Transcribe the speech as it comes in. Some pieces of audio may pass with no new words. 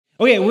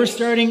Okay, we're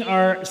starting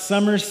our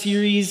summer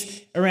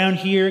series around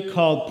here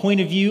called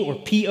Point of View, or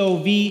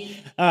POV.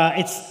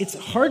 It's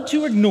hard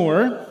to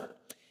ignore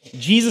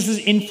Jesus'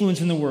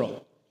 influence in the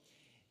world.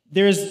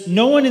 There's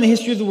no one in the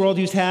history of the world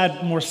who's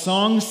had more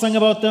songs sung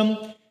about them,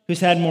 who's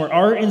had more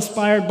art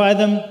inspired by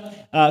them,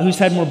 who's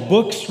had more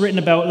books written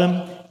about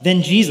them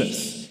than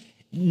Jesus.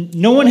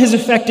 No one has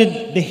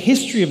affected the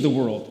history of the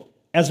world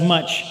as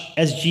much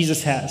as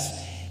Jesus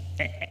has.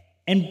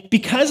 And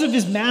because of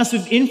his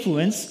massive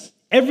influence,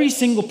 every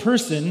single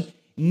person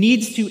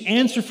needs to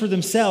answer for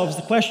themselves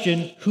the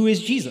question, who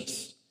is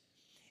Jesus?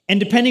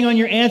 And depending on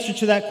your answer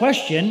to that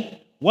question,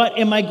 what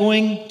am I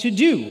going to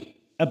do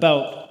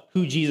about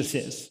who Jesus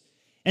is?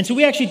 And so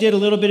we actually did a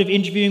little bit of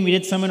interviewing. We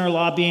did some in our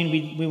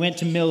lobbying. We went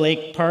to Mill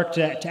Lake Park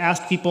to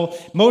ask people.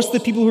 Most of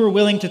the people who were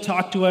willing to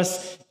talk to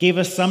us gave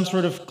us some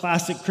sort of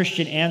classic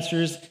Christian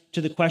answers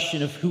to the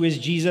question of who is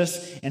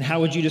Jesus and how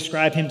would you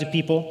describe him to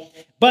people.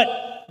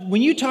 But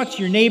when you talk to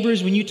your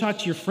neighbors, when you talk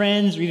to your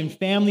friends or even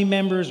family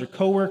members or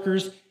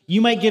coworkers,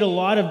 you might get a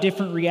lot of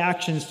different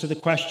reactions to the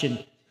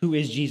question, who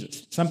is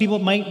Jesus? Some people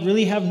might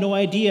really have no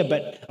idea,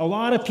 but a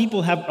lot of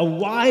people have a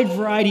wide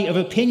variety of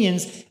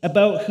opinions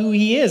about who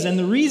he is. And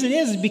the reason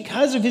is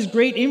because of his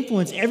great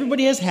influence,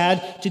 everybody has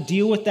had to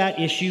deal with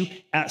that issue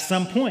at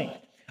some point.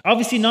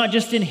 Obviously, not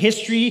just in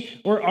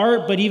history or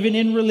art, but even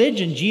in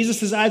religion.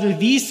 Jesus is either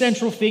the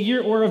central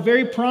figure or a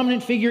very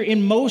prominent figure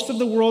in most of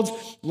the world's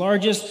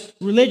largest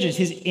religions.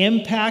 His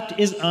impact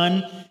is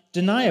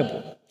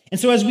undeniable. And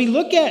so as we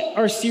look at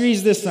our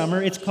series this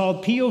summer, it's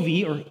called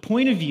POV, or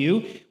Point of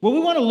View. What we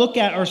want to look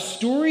at are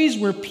stories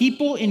where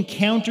people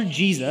encountered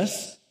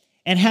Jesus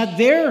and had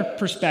their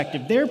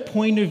perspective, their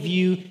point of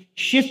view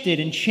shifted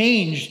and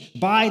changed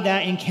by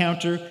that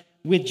encounter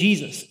with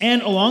Jesus.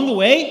 And along the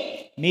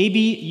way, maybe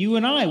you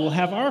and I will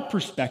have our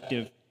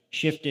perspective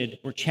shifted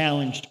or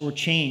challenged or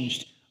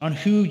changed on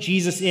who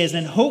Jesus is,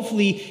 and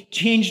hopefully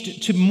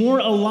changed to more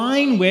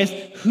align with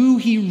who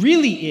he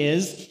really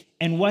is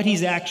and what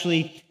he's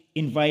actually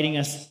inviting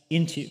us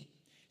into.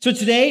 So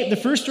today, the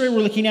first story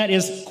we're looking at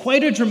is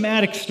quite a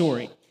dramatic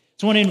story.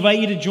 So I want to invite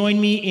you to join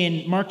me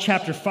in Mark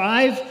chapter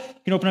 5. You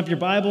can open up your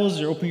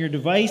Bibles or open your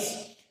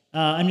device.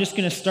 I'm just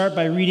going to start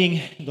by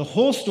reading the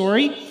whole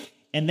story,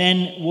 and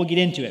then we'll get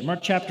into it. Mark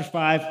chapter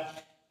 5,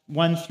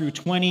 1 through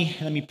 20.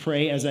 Let me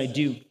pray as I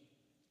do.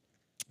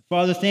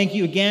 Father, thank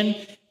you again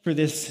for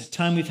this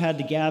time we've had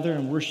to gather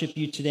and worship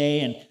you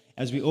today. And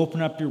as we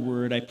open up your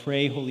word, I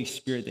pray, Holy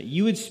Spirit, that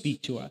you would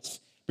speak to us,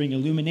 bring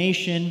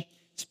illumination,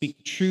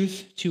 speak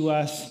truth to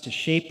us, to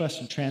shape us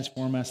and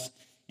transform us,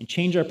 and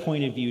change our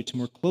point of view to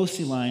more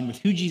closely align with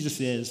who Jesus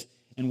is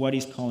and what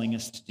he's calling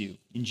us to do.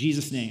 In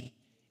Jesus' name,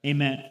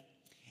 amen.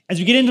 As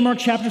we get into Mark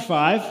chapter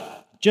 5,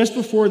 just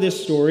before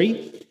this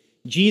story,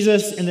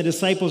 Jesus and the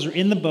disciples are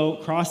in the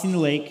boat crossing the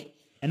lake,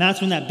 and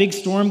that's when that big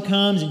storm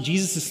comes, and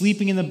Jesus is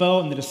sleeping in the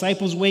boat, and the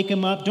disciples wake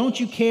him up. Don't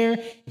you care?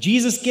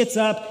 Jesus gets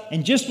up,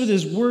 and just with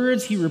his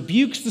words, he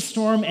rebukes the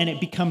storm, and it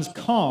becomes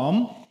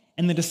calm,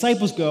 and the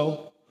disciples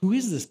go, who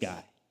is this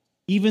guy?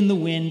 Even the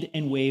wind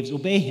and waves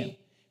obey him.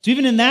 So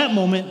even in that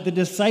moment, the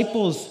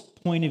disciples'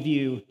 point of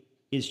view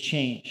is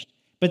changed.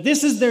 But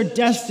this is their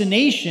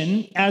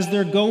destination as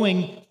they're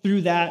going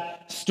through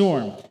that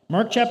storm.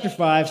 Mark chapter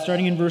 5,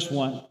 starting in verse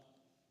 1.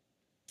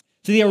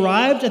 So they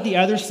arrived at the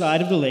other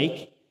side of the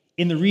lake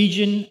in the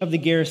region of the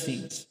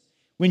Gerasenes.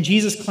 When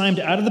Jesus climbed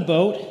out of the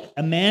boat,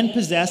 a man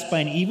possessed by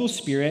an evil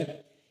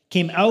spirit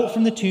came out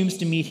from the tombs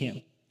to meet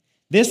him.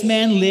 This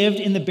man lived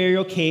in the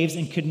burial caves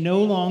and could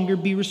no longer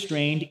be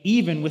restrained,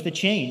 even with a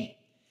chain.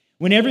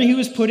 Whenever he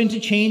was put into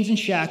chains and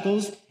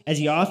shackles, as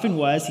he often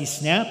was, he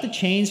snapped the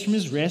chains from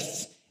his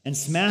wrists and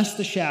smashed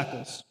the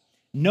shackles.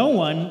 No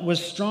one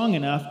was strong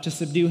enough to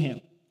subdue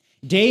him.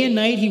 Day and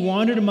night he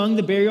wandered among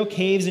the burial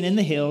caves and in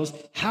the hills,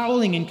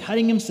 howling and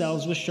cutting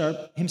himself with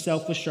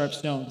sharp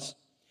stones.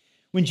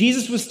 When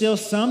Jesus was still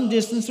some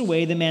distance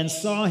away, the man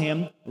saw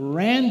him,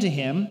 ran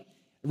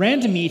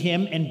to meet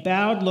him, and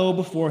bowed low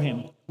before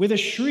him. With a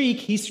shriek,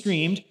 he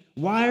screamed,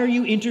 "Why are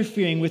you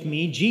interfering with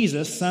me,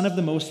 Jesus, Son of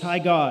the Most High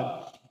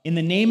God? In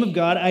the name of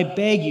God, I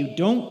beg you,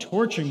 don't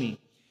torture me."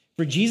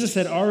 For Jesus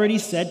had already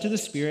said to the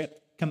spirit,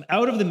 "Come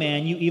out of the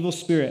man, you evil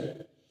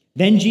spirit."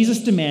 Then Jesus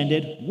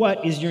demanded,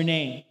 "What is your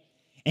name?"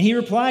 And he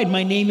replied,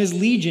 "My name is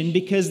Legion,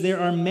 because there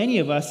are many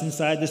of us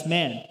inside this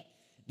man."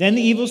 Then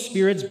the evil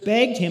spirits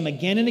begged him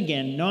again and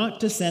again not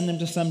to send them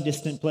to some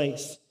distant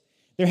place.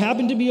 There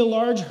happened to be a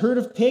large herd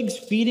of pigs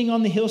feeding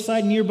on the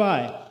hillside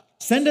nearby.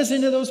 "Send us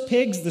into those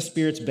pigs," the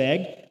spirits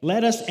begged.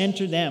 "Let us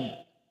enter them."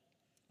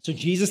 So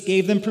Jesus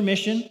gave them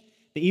permission.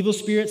 The evil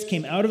spirits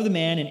came out of the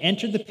man and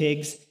entered the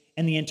pigs,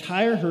 and the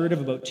entire herd of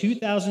about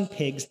 2,000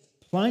 pigs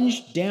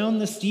plunged down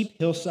the steep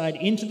hillside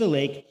into the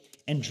lake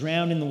and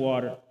drowned in the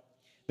water.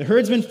 The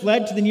herdsmen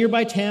fled to the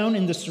nearby town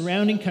and the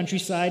surrounding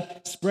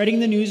countryside, spreading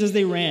the news as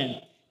they ran.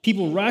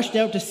 People rushed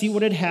out to see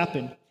what had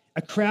happened.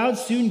 A crowd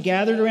soon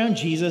gathered around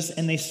Jesus,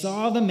 and they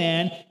saw the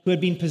man who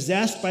had been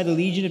possessed by the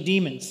legion of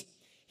demons.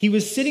 He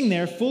was sitting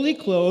there fully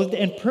clothed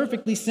and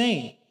perfectly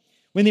sane.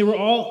 They were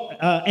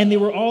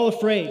all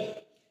afraid.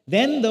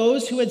 Then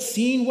those who had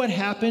seen what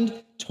happened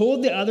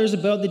told the others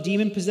about the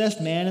demon-possessed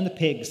man and the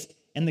pigs,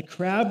 and the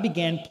crowd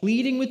began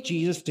pleading with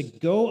Jesus to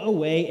go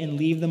away and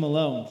leave them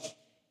alone.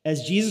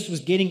 As Jesus was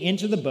getting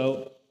into the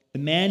boat, the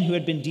man who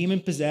had been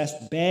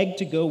demon-possessed begged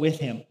to go with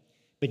him.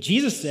 But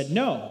Jesus said,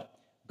 "No,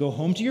 go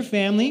home to your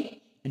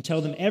family and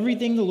tell them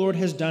everything the Lord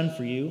has done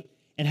for you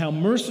and how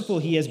merciful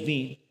he has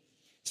been."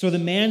 So the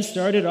man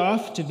started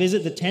off to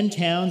visit the 10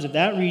 towns of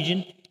that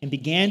region and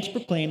began to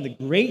proclaim the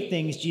great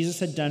things Jesus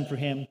had done for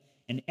him,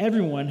 and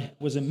everyone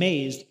was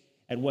amazed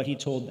at what he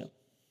told them.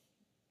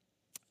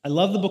 I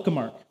love the book of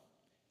Mark.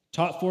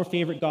 Top 4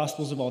 favorite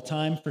gospels of all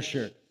time, for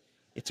sure.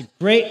 It's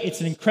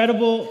an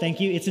incredible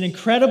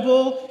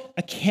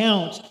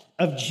account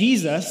of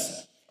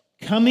Jesus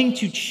coming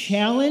to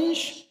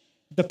challenge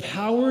the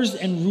powers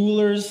and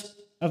rulers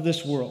of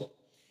this world.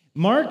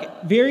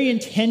 Mark very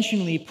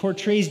intentionally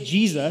portrays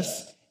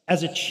Jesus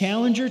as a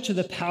challenger to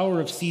the power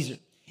of Caesar.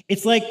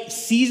 It's like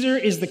Caesar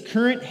is the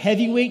current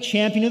heavyweight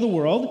champion of the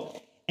world,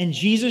 and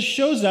Jesus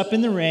shows up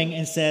in the ring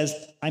and says,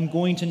 "I'm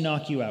going to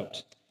knock you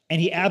out." And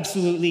he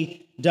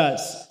absolutely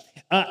does.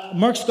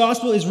 Mark's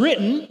gospel is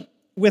written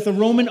with a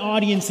Roman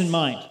audience in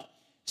mind.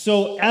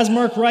 So as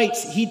Mark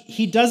writes,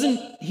 he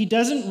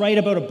doesn't write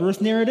about a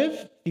birth narrative.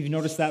 If you've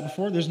noticed that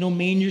before, there's no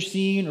manger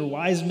scene or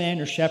wise men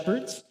or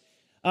shepherds.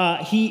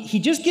 He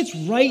just gets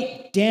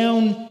right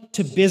down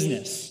to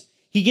business.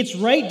 He gets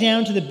right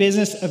down to the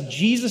business of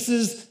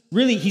Jesus's,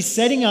 really, he's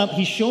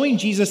showing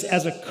Jesus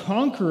as a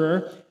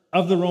conqueror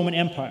of the Roman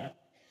Empire.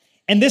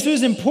 And this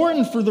was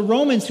important for the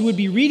Romans who would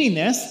be reading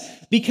this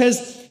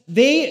because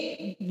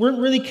they weren't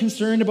really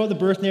concerned about the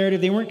birth narrative.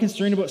 They weren't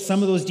concerned about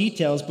some of those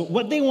details. But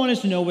what they wanted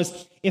to know was,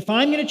 if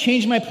I'm going to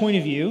change my point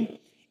of view,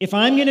 if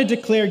I'm going to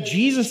declare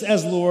Jesus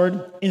as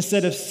Lord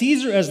instead of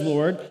Caesar as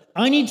Lord,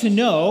 I need to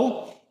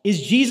know,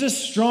 is Jesus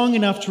strong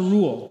enough to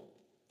rule?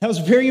 That was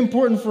very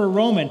important for a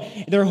Roman.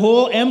 Their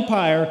whole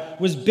empire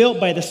was built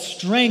by the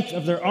strength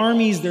of their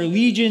armies, their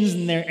legions,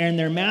 and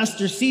their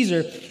master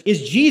Caesar.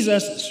 Is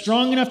Jesus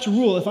strong enough to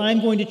rule if I'm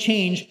going to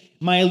change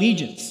my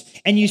allegiance?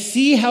 And you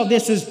see how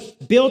this is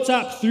built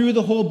up through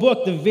the whole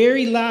book.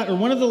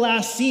 One of the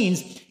last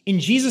scenes in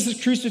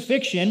Jesus'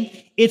 crucifixion,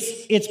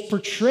 it's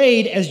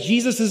portrayed as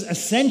Jesus'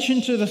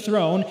 ascension to the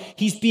throne.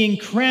 He's being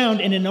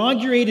crowned and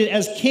inaugurated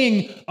as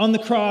king on the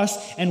cross.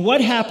 And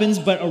what happens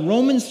but a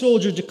Roman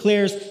soldier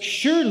declares,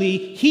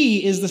 "Surely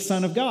he is the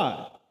Son of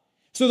God."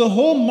 So the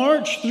whole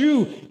march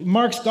through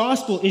Mark's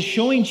gospel is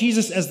showing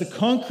Jesus as the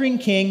conquering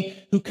king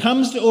who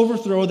comes to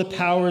overthrow the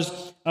powers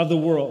of the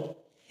world.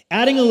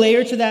 Adding a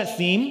layer to that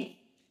theme,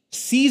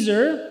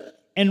 Caesar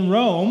and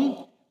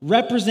Rome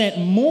represent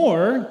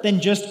more than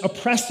just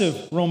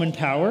oppressive human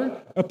power.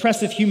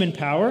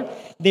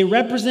 They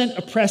represent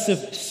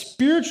oppressive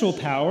spiritual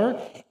power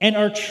and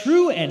our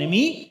true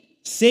enemy,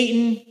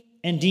 Satan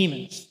and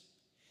demons.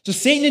 So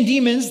Satan and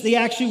demons, they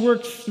actually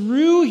work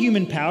through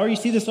human power. You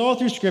see this all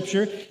through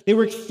Scripture. They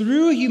work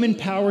through human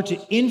power to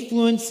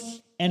influence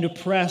and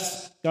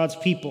oppress God's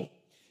people.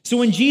 So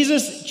when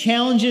Jesus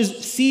challenges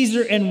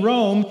Caesar and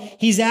Rome,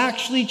 he's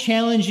actually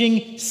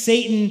challenging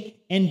Satan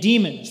and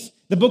demons.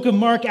 The book of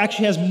Mark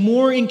actually has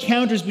more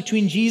encounters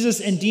between Jesus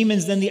and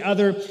demons than the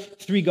other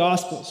 3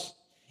 gospels.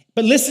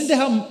 But listen to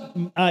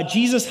how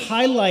Jesus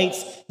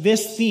highlights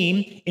this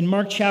theme in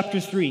Mark chapter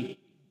 3,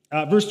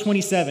 verse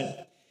 27.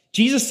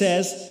 Jesus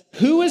says,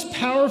 "Who is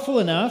powerful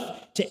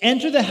enough to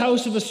enter the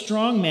house of a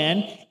strong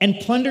man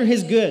and plunder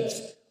his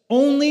goods?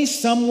 Only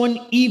someone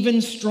even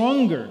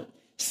stronger.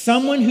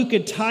 Someone who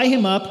could tie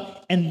him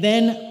up and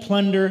then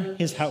plunder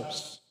his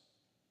house."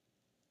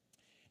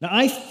 Now,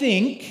 I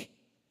think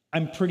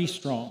I'm pretty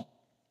strong.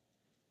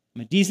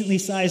 I'm a decently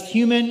sized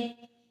human.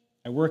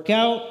 I work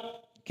out,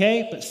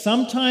 okay? But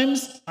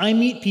sometimes I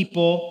meet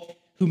people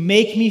who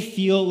make me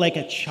feel like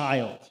a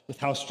child with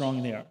how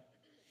strong they are.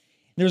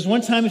 There was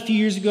one time a few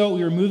years ago,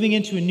 we were moving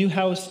into a new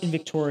house in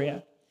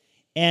Victoria,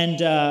 and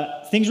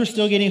things were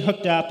still getting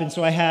hooked up, and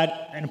so I had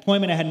an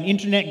appointment. I had an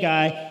internet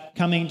guy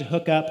coming to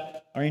hook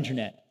up our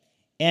internet.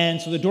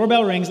 And so the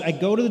doorbell rings, I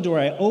go to the door,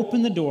 I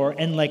open the door,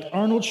 and like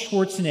Arnold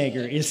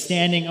Schwarzenegger is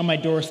standing on my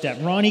doorstep.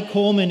 Ronnie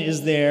Coleman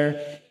is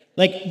there.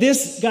 Like,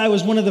 this guy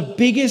was one of the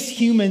biggest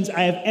humans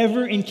I have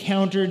ever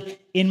encountered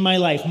in my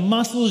life.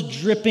 Muscles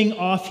dripping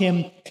off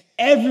him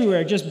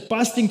everywhere, just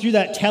busting through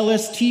that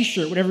Telus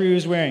t-shirt, whatever he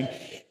was wearing.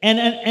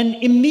 And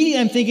immediately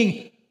I'm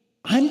thinking,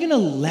 I'm going to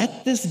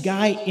let this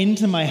guy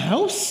into my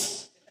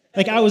house?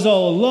 Like, I was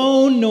all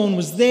alone, no one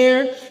was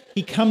there.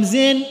 He comes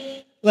in,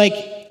 like,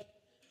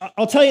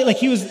 I'll tell you, like,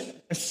 he was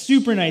a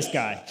super nice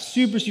guy,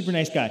 super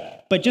nice guy,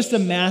 but just a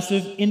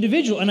massive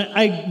individual. And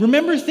I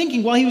remember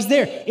thinking while he was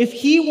there, if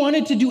he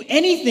wanted to do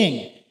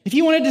anything, if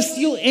he wanted to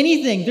steal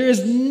anything, there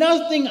is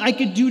nothing I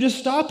could do to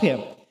stop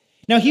him.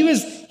 Now, he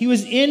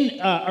was in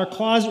our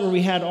closet where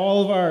we had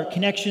all of our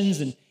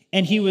connections,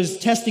 and he was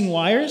testing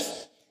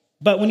wires.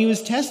 But when he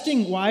was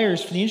testing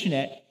wires for the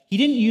internet, he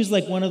didn't use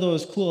like one of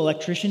those cool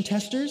electrician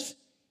testers.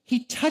 He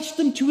touched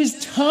them to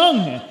his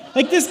tongue.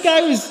 Like, this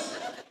guy was...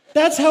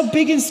 That's how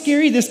big and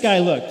scary this guy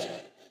looked.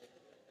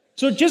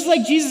 So just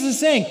like Jesus is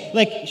saying,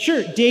 like,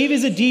 sure, Dave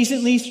is a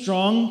decently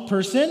strong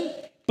person,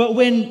 but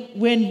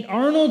when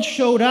Arnold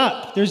showed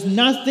up, there's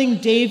nothing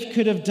Dave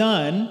could have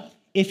done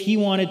if he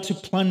wanted to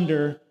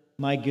plunder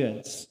my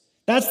goods.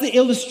 That's the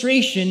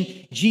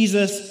illustration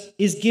Jesus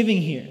is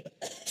giving here.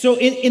 So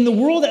in the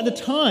world at the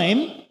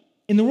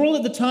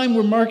time,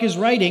 where Mark is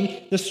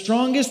writing, the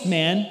strongest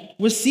man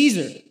was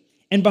Caesar.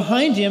 And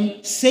behind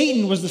him,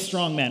 Satan was the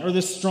strong man, or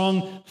the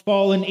strong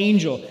fallen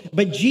angel.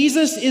 But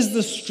Jesus is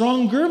the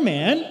stronger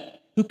man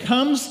who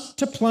comes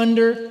to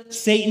plunder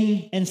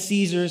Satan and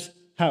Caesar's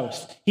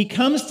house. He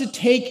comes to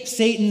take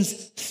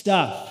Satan's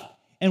stuff.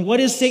 And what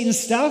is Satan's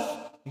stuff?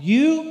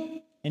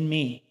 You and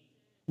me.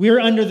 We are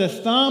under the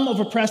thumb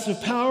of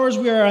oppressive powers.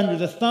 We are under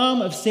the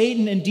thumb of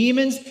Satan and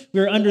demons. We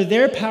are under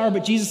their power.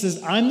 But Jesus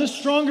says, I'm the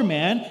stronger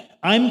man.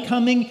 I'm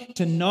coming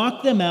to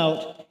knock them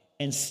out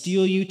and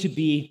steal you to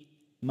be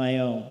my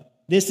own.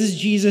 This is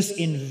Jesus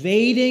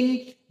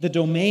invading the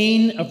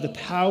domain of the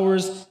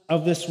powers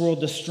of this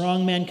world. The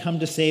strong man come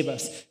to save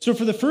us. So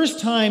for the first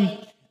time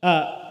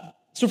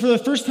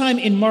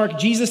in Mark,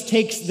 Jesus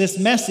takes this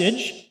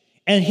message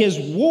and his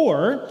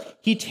war,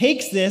 he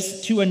takes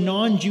this to a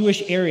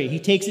non-Jewish area. He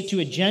takes it to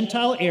a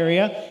Gentile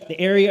area, the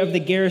area of the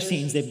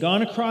Gerasenes. They've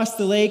gone across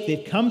the lake,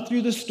 they've come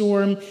through the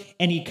storm,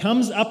 and he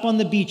comes up on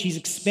the beach. He's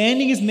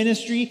expanding his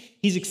ministry,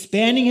 he's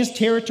expanding his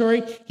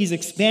territory, he's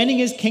expanding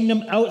his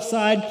kingdom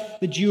outside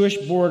the Jewish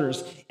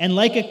borders. And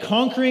like a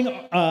conquering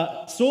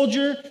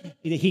soldier,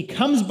 he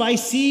comes by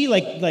sea,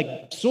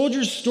 like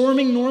soldiers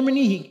storming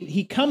Normandy.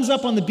 He comes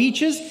up on the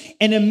beaches,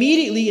 and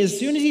immediately, as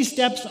soon as he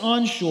steps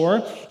on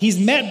shore, he's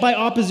met by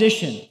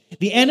opposition.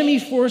 The enemy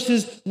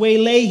forces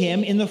waylay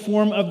him in the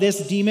form of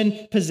this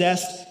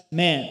demon-possessed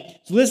man.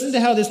 So listen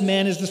to how this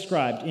man is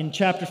described in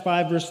chapter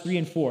 5, verse 3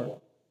 and 4.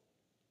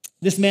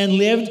 This man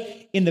lived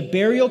in the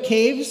burial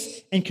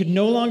caves and could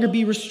no longer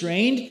be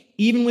restrained,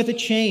 even with a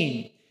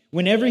chain.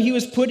 Whenever he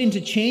was put into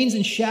chains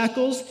and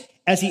shackles,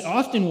 as he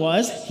often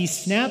was, he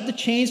snapped the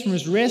chains from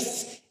his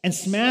wrists and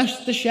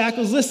smashed the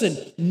shackles. Listen,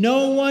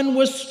 no one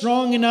was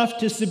strong enough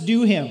to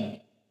subdue him.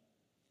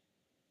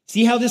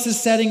 See how this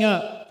is setting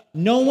up?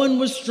 No one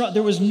was strong.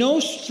 There was no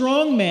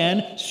strong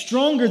man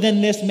stronger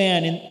than this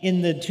man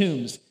in the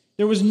tombs.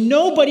 There was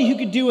nobody who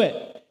could do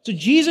it. So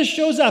Jesus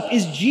shows up.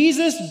 Is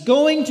Jesus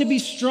going to be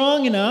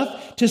strong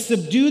enough to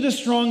subdue the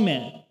strong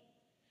man?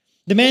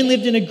 The man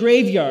lived in a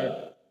graveyard.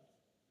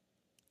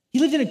 He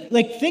lived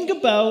in think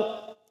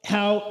about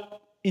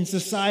how in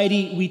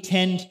society we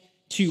tend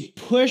to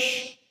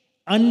push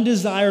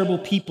undesirable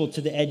people to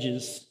the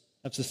edges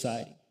of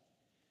society.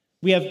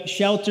 We have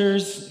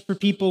shelters for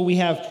people. We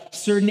have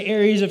certain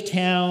areas of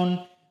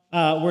town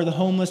where the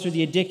homeless or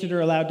the addicted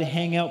are allowed to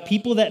hang out.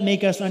 People that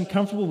make us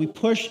uncomfortable, we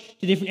push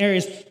to different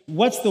areas.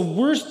 What's the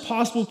worst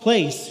possible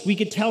place we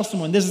could tell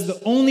someone, this is the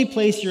only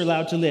place you're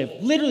allowed to live?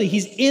 Literally,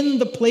 he's in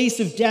the place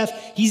of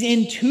death. He's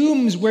in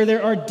tombs where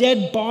there are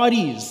dead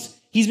bodies.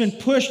 He's been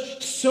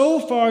pushed so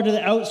far to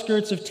the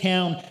outskirts of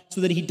town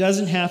so that he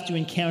doesn't have to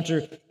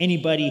encounter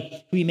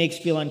anybody who he makes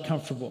feel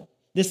uncomfortable.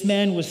 This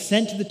man was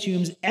sent to the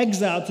tombs,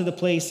 exiled to the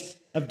place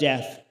of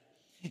death.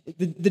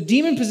 The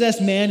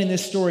demon-possessed man in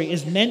this story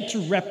is meant to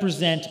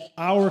represent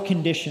our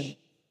condition.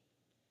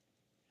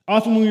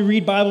 Often when we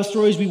read Bible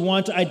stories, we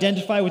want to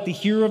identify with the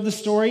hero of the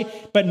story,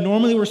 but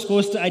normally we're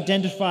supposed to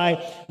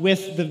identify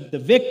with the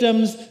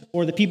victims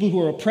or the people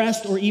who are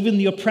oppressed or even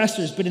the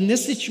oppressors. But in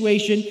this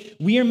situation,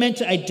 we are meant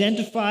to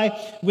identify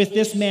with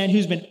this man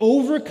who's been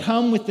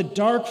overcome with the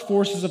dark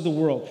forces of the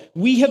world.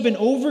 We have been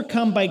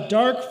overcome by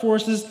dark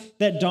forces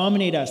that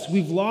dominate us.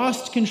 We've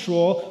lost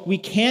control. We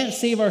can't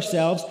save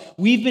ourselves.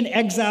 We've been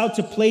exiled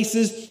to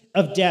places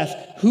of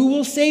death. Who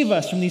will save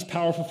us from these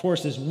powerful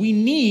forces? We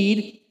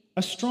need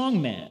a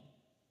strong man.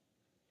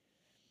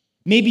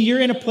 Maybe you're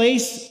in a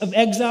place of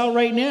exile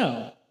right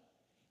now.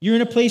 You're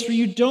in a place where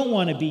you don't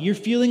want to be. You're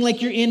feeling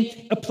like you're in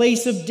a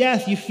place of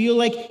death. You feel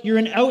like you're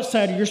an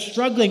outsider. You're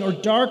struggling, or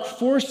dark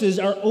forces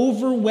are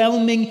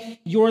overwhelming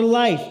your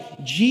life.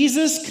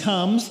 Jesus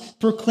comes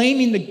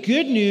proclaiming the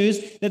good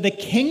news that the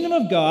kingdom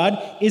of God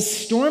is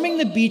storming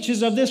the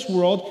beaches of this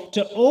world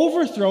to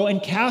overthrow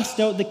and cast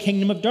out the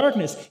kingdom of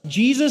darkness.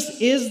 Jesus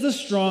is the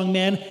strong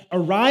man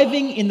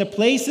arriving in the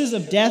places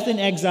of death and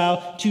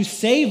exile to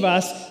save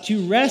us,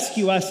 to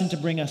rescue us, and to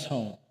bring us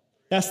home.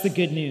 That's the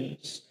good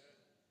news.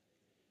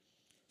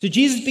 So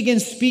Jesus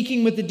begins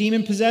speaking with the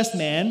demon-possessed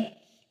man,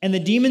 and the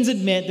demons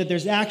admit that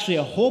there's actually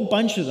a whole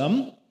bunch of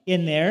them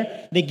in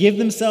there. They give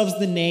themselves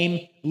the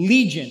name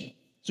Legion.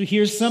 So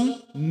here's some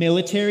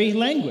military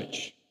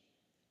language.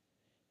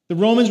 The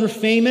Romans were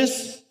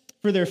famous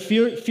for their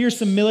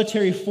fearsome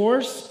military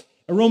force.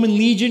 A Roman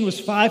legion was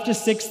 5,000 to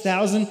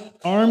 6,000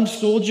 armed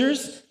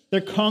soldiers.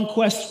 Their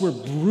conquests were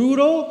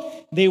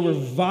brutal. They were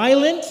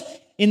violent.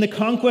 In the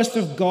conquest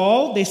of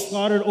Gaul, they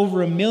slaughtered over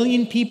 1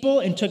 million people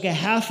and took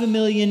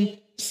 500,000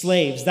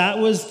 slaves. That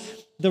was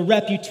the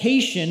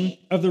reputation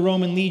of the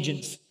Roman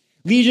legions.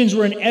 Legions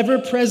were an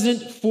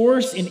ever-present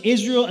force in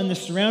Israel and the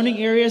surrounding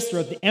areas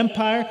throughout the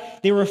empire.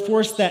 They were a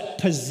force that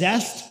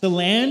possessed the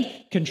land,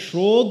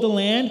 controlled the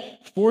land,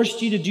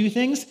 forced you to do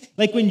things.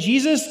 Like when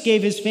Jesus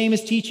gave his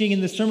famous teaching in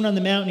the Sermon on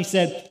the Mount, he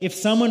said, if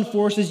someone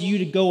forces you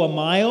to go a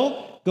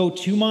mile, go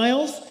 2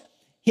 miles.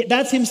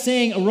 That's him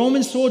saying a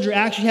Roman soldier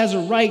actually has a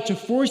right to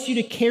force you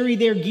to carry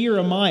their gear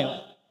a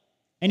mile.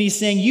 And he's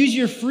saying, use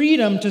your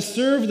freedom to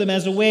serve them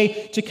as a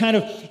way to kind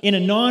of, in a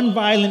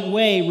non-violent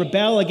way,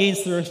 rebel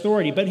against their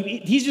authority. But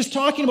he's just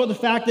talking about the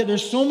fact that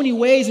there's so many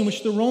ways in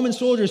which the Roman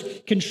soldiers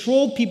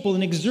controlled people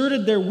and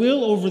exerted their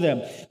will over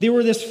them. They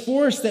were this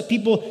force that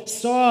people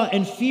saw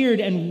and feared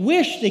and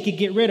wished they could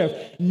get rid of.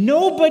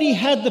 Nobody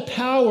had the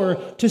power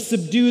to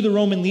subdue the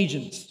Roman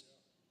legions.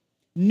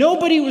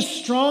 Nobody was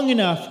strong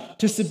enough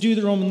to subdue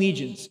the Roman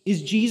legions.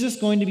 Is Jesus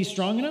going to be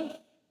strong enough?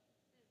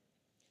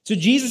 So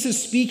Jesus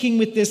is speaking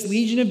with this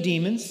legion of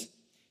demons.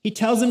 He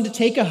tells them to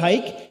take a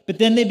hike, but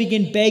then they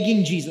begin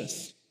begging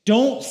Jesus,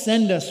 don't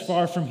send us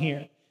far from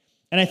here.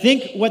 And I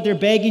think what they're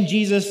begging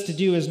Jesus to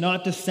do is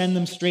not to send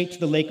them straight to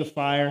the lake of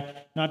fire,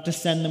 not to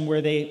send them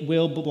where they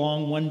will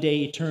belong one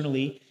day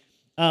eternally,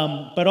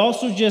 but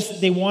also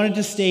just they wanted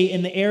to stay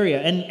in the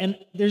area. And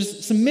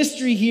there's some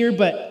mystery here,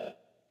 but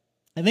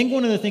I think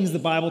one of the things the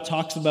Bible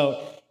talks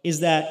about is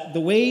that the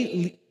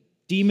way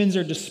demons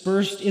are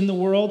dispersed in the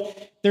world,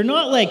 they're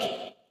not like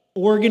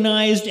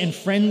organized and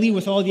friendly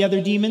with all the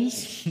other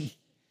demons.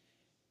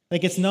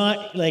 Like it's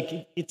not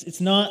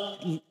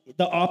the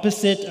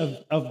opposite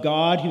of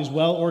God, who's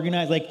well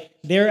organized. Like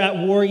they're at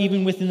war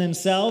even within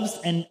themselves,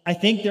 and I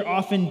think they're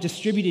often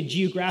distributed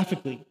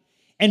geographically.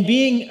 And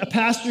being a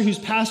pastor who's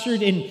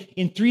pastored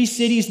in 3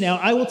 cities now,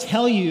 I will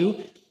tell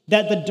you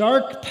that the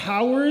dark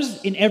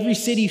powers in every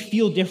city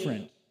feel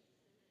different.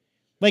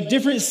 Like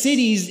different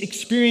cities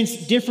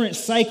experience different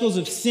cycles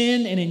of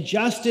sin and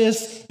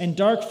injustice and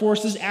dark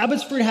forces.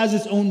 Abbotsford has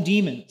its own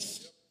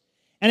demons.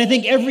 And I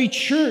think every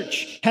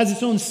church has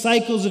its own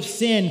cycles of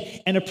sin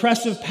and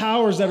oppressive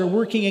powers that are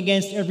working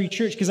against every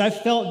church, because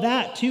I've felt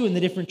that too in the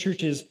different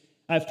churches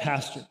I've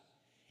pastored.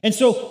 And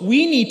so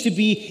we need to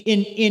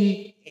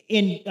be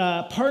in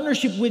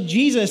partnership with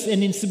Jesus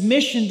and in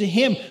submission to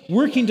him,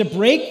 working to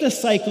break the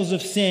cycles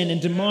of sin and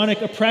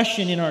demonic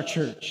oppression in our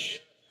church.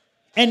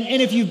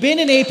 And if you've been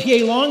in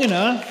APA long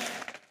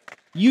enough,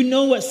 you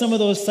know what some of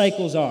those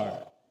cycles are.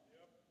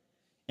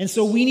 And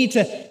so we need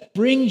to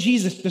bring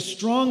Jesus, the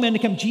strong man, to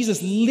come.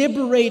 Jesus,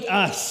 liberate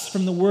us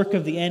from the work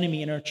of the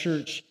enemy in our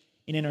church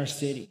and in our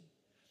city.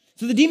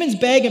 So the demons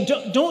beg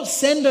him, don't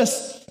send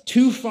us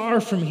too far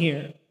from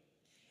here.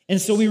 And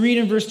so we read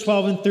in verse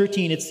 12 and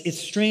 13. It's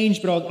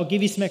strange, but I'll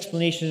give you some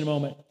explanation in a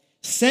moment.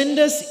 Send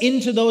us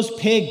into those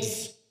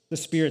pigs, the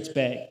spirits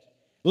begged.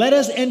 Let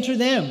us enter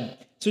them.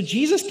 So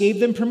Jesus gave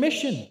them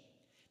permission.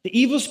 The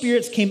evil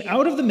spirits came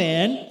out of the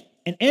man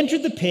and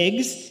entered the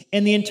pigs,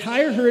 and the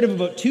entire herd of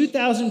about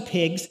 2,000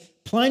 pigs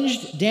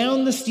plunged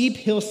down the steep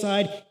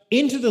hillside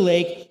into the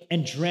lake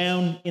and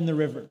drowned in the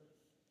river.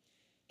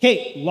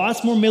 Okay,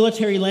 lots more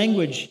military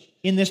language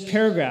in this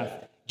paragraph.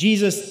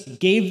 Jesus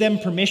gave them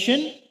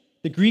permission.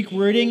 The Greek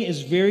wording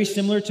is very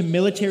similar to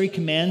military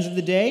commands of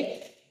the day.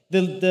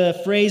 The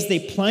phrase, they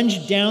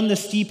plunged down the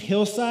steep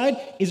hillside,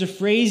 is a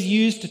phrase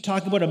used to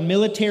talk about a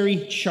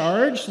military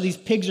charge. So these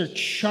pigs are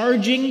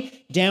charging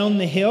down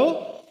the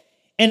hill.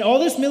 And all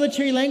this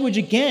military language,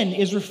 again,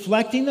 is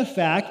reflecting the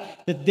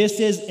fact that this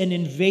is an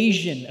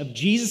invasion of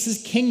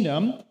Jesus'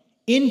 kingdom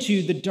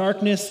into the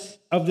darkness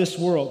of this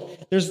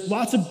world. There's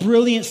lots of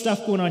brilliant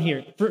stuff going on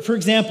here. For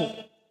example,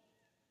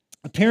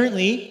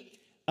 apparently,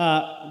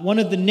 one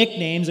of the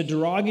nicknames, a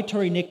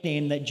derogatory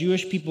nickname that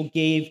Jewish people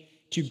gave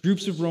to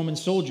groups of Roman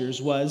soldiers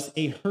was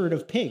a herd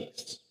of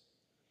pigs.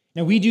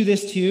 Now, we do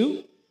this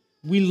too.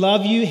 We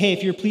love you. Hey,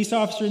 if you're a police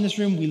officer in this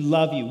room, we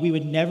love you. We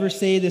would never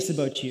say this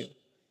about you.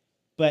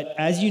 But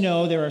as you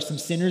know, there are some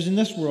sinners in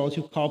this world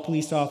who call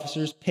police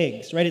officers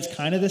pigs, right? It's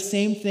kind of the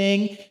same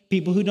thing,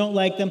 people who don't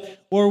like them.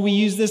 Or we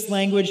use this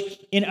language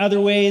in other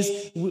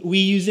ways. We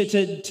use it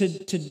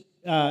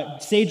to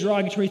say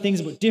derogatory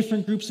things about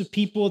different groups of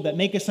people that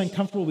make us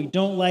uncomfortable, we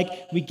don't like.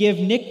 We give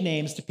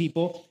nicknames to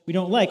people we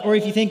don't like. Or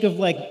if you think of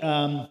like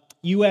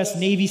U.S.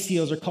 Navy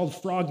SEALs are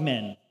called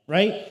frogmen,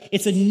 right?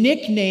 It's a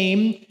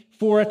nickname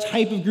for a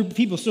type of group of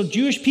people. So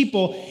Jewish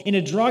people, in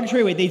a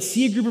derogatory way, they'd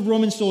see a group of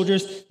Roman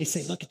soldiers, they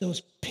say, look at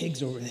those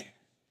pigs over there.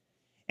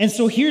 And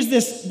so here's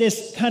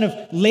this kind of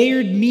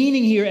layered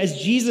meaning here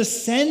as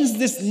Jesus sends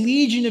this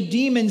legion of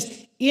demons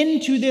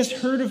into this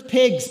herd of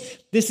pigs.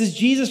 This is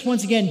Jesus,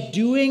 once again,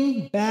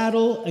 doing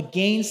battle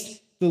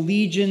against the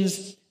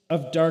legions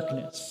of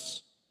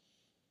darkness.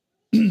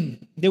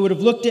 They would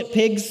have looked at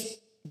pigs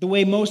the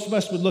way most of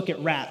us would look at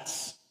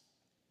rats.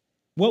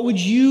 What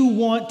would you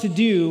want to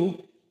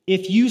do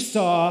if you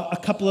saw a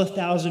couple of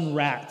thousand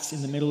rats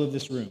in the middle of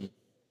this room?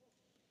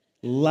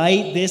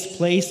 Light this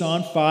place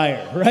on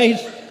fire, right?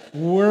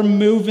 We're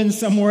moving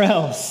somewhere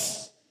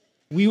else.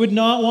 We wouldn't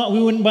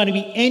want to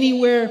be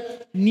anywhere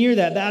near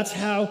that. That's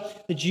how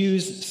the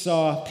Jews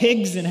saw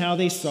pigs and how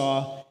they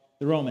saw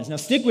the Romans. Now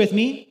stick with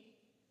me.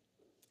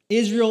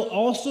 Israel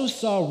also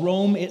saw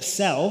Rome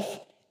itself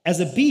as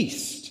a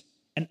beast,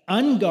 an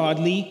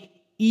ungodly,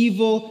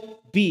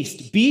 evil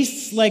beast.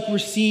 Beasts like we're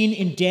seeing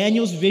in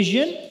Daniel's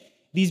vision,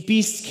 these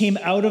beasts came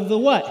out of the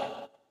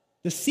what?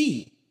 The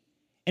sea.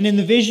 And in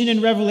the vision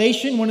in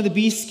Revelation, one of the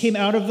beasts came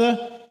out of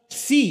the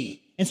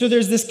sea. And so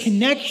there's this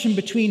connection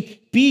between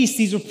beasts,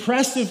 these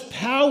oppressive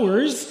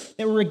powers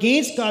that were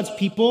against God's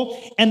people,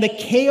 and the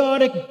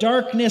chaotic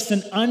darkness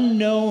and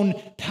unknown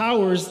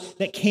powers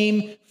that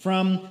came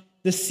from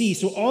the sea.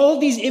 So all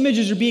of these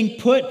images are being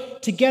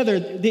put together.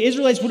 The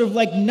Israelites would have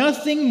liked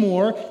nothing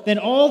more than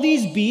all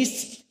these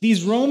beasts,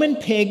 these Roman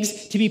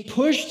pigs, to be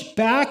pushed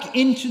back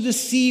into the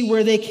sea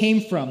where they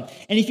came from.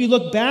 And if you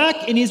look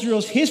back in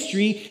Israel's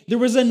history, there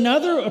was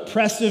another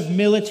oppressive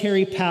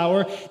military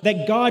power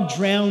that God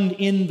drowned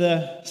in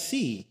the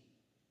sea.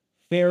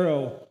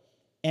 Pharaoh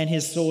and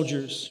his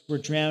soldiers were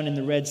drowned in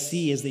the Red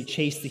Sea as they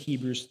chased the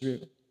Hebrews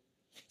through.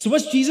 So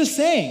what's Jesus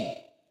saying?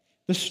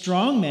 The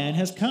strong man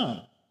has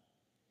come.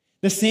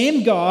 The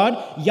same God,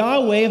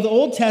 Yahweh of the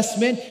Old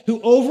Testament, who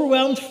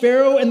overwhelmed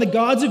Pharaoh and the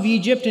gods of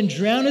Egypt and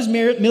drowned his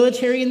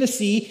military in the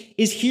sea,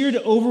 is here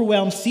to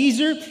overwhelm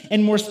Caesar,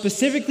 and more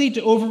specifically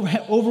to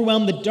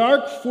overwhelm the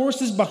dark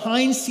forces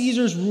behind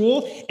Caesar's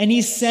rule, and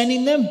he's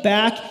sending them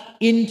back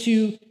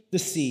into the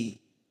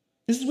sea.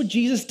 This is what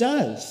Jesus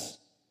does.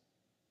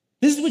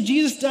 This is what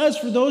Jesus does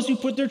for those who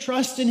put their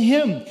trust in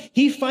him.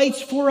 He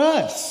fights for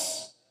us.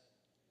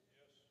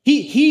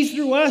 He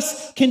through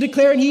us can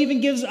declare, and he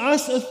even gives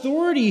us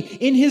authority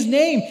in his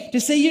name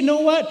to say, you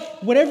know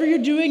what? Whatever you're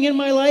doing in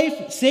my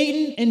life,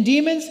 Satan and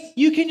demons,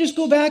 you can just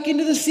go back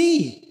into the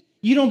sea.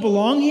 You don't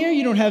belong here.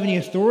 You don't have any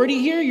authority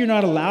here. You're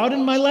not allowed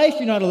in my life.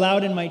 You're not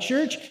allowed in my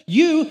church.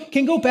 You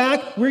can go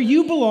back where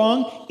you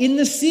belong in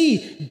the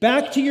sea,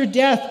 back to your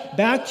death,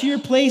 back to your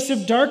place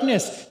of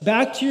darkness,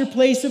 back to your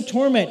place of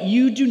torment.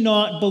 You do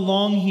not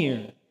belong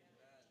here.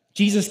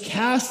 Jesus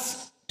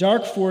casts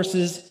dark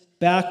forces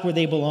back where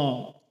they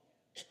belong.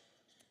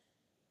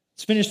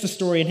 Let's finish the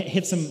story and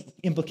hit some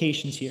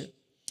implications here.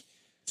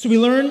 So we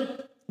learn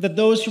that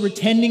those who were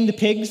tending the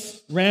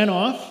pigs ran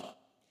off,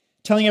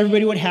 telling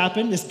everybody what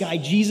happened. This guy,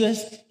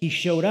 Jesus, he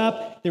showed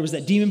up. There was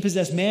that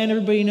demon-possessed man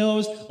everybody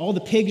knows. All the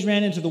pigs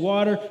ran into the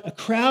water. A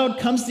crowd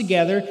comes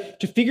together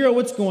to figure out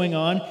what's going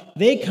on.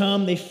 They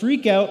come, they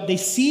freak out. They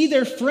see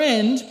their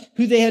friend,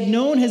 who they had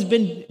known has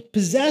been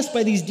possessed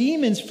by these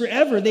demons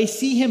forever. They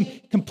see him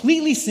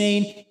completely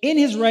sane, in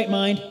his right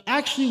mind,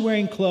 actually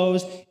wearing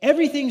clothes.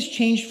 Everything's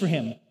changed for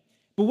him.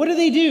 But what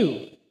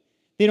do?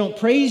 They don't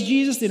praise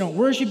Jesus. They don't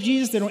worship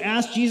Jesus. They don't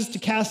ask Jesus to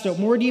cast out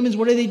more demons.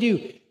 What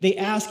do? They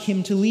ask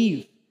him to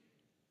leave.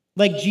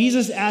 Like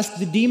Jesus asked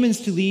the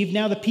demons to leave,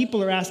 now the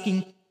people are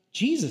asking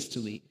Jesus to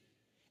leave.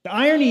 The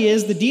irony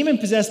is the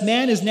demon-possessed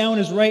man is now in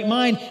his right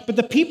mind, but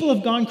the people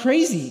have gone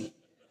crazy.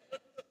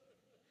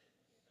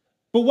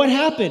 But what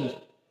happened?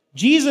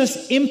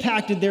 Jesus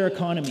impacted their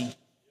economy.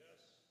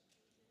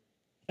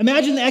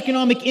 Imagine the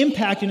economic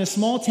impact in a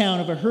small town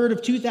of a herd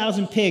of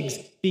 2,000 pigs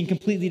being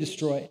completely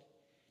destroyed.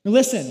 Now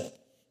listen,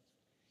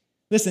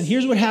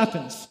 here's what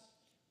happens.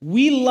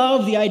 We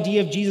love the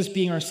idea of Jesus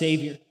being our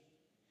Savior.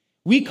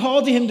 We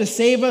call to him to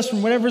save us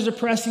from whatever's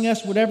oppressing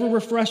us, whatever we're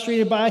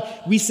frustrated by.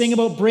 We sing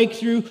about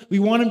breakthrough. We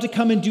want him to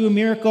come and do a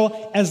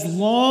miracle as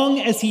long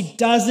as he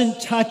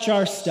doesn't touch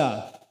our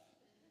stuff.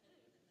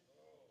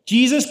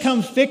 Jesus,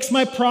 come fix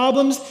my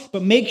problems,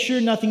 but make sure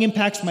nothing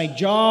impacts my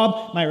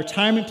job, my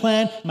retirement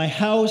plan, my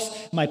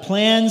house, my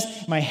plans,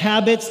 my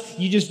habits.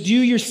 You just do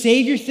your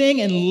Savior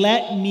thing and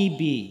let me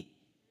be.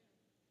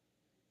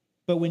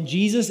 But when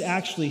Jesus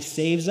actually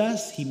saves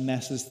us, he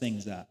messes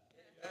things up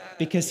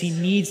because he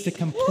needs to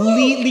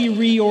completely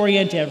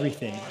reorient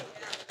everything.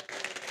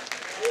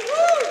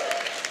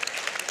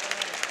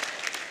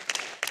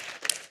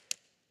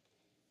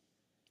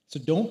 So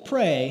don't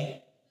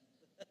pray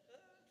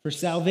for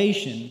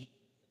salvation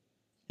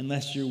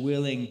unless you're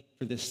willing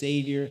for the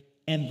Savior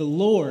and the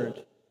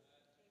Lord.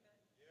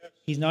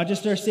 He's not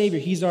just our Savior,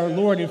 he's our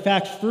Lord. In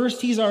fact,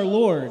 first he's our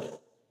Lord,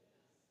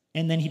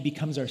 and then he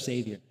becomes our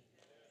Savior.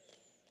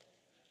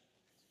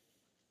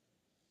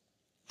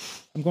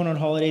 I'm going on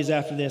holidays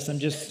after this.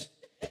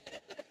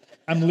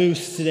 I'm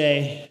loose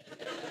today.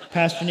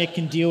 Pastor Nick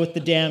can deal with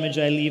the damage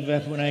I leave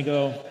when I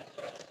go.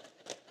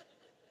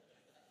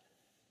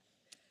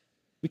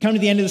 We come to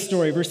the end of the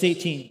story, verse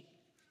 18.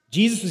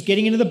 Jesus was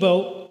getting into the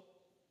boat.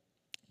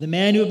 The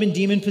man who had been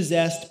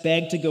demon-possessed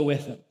begged to go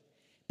with him.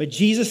 But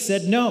Jesus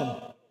said,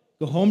 no,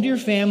 go home to your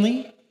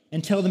family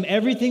and tell them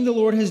everything the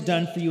Lord has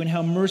done for you and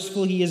how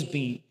merciful he has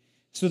been.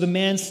 So the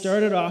man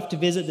started off to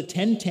visit the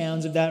 10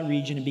 towns of that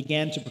region and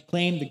began to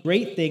proclaim the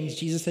great things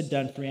Jesus had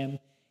done for him,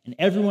 and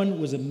everyone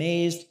was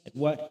amazed at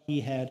what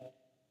he had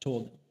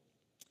told them.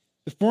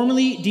 The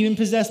formerly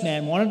demon-possessed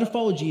man wanted to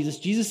follow Jesus.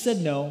 Jesus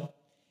said no,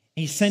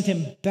 and he sent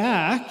him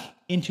back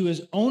into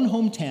his own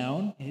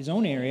hometown, his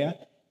own area,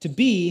 to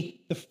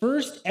be the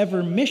first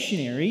ever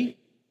missionary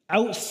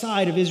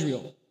outside of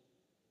Israel.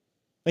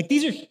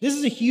 This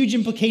is a huge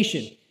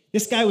implication.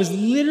 This guy was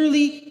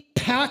literally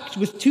packed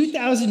with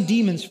 2,000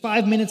 demons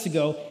 5 minutes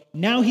ago.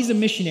 Now he's a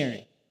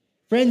missionary.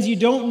 Friends, you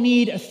don't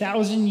need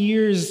 1,000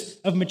 years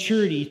of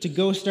maturity to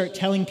go start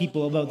telling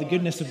people about the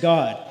goodness of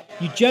God.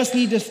 You just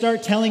need to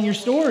start telling your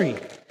story.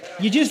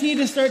 You just need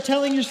to start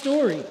telling your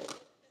story.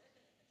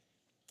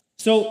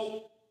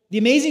 So the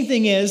amazing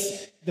thing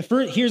is,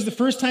 here's the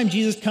first time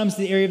Jesus comes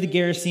to the area of the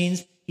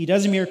Gerasenes. He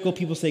does a miracle.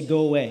 People say, go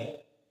away.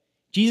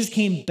 Jesus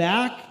came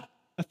back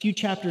a few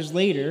chapters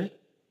later,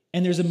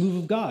 and there's a move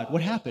of God.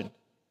 What happened?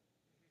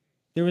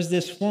 There was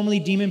this formerly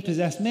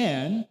demon-possessed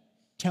man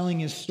telling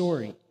his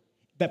story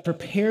that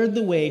prepared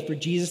the way for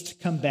Jesus to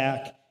come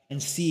back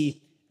and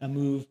see a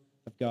move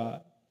of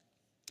God.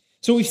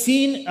 So we've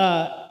seen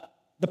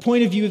the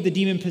point of view of the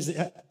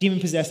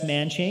demon-possessed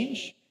man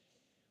change.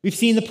 We've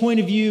seen the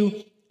point of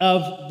view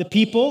of the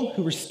people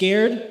who were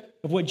scared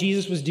of what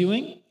Jesus was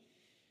doing.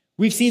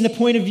 We've seen the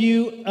point of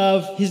view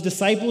of his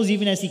disciples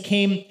even as he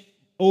came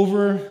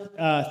over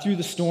through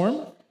the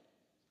storm.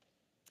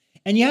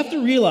 And you have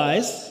to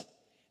realize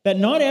that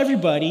not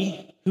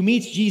everybody who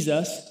meets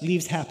Jesus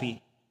leaves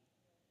happy.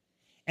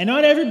 And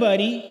not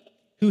everybody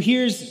who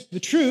hears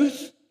the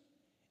truth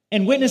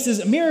and witnesses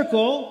a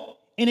miracle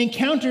and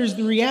encounters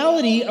the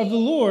reality of the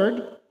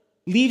Lord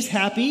leaves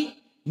happy,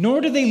 nor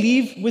do they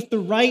leave with the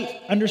right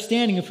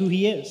understanding of who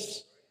he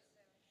is.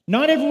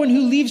 Not everyone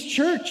who leaves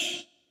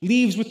church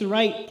leaves with the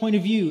right point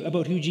of view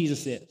about who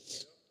Jesus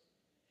is.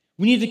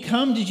 We need to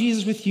come to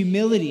Jesus with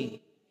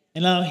humility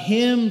and allow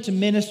him to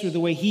minister the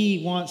way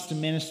he wants to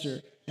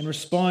minister and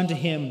respond to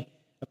him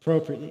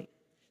appropriately.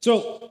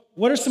 So,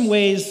 what are some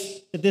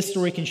ways that this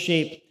story can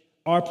shape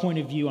our point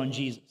of view on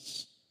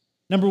Jesus?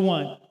 Number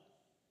one,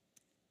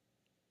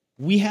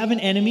 we have an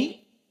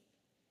enemy,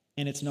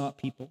 and it's not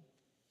people.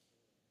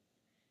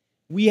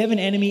 We have an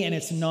enemy, and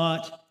it's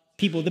not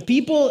people. The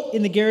people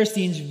in the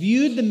Gerasenes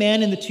viewed the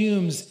man in the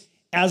tombs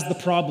as the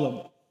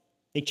problem.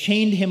 They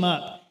chained him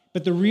up.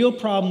 But the real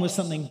problem was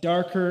something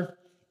darker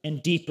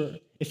and deeper.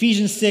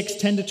 Ephesians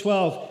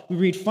 6:10-12, we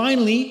read,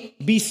 finally,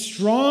 be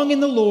strong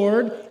in the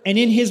Lord and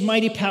in his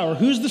mighty power.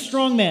 Who's the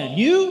strong man?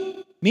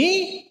 You?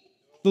 Me?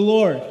 The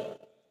Lord.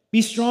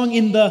 Be strong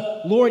in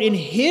the Lord, in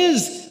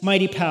his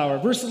mighty power.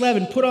 Verse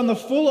 11, put on the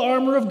full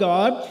armor of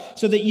God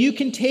so that you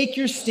can take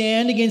your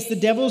stand against the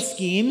devil's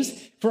schemes.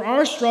 For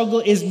our struggle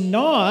is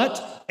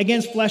not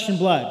against flesh and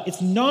blood.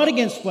 It's not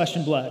against flesh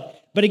and blood,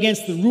 but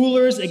against the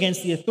rulers,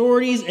 against the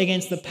authorities,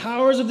 against the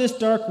powers of this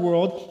dark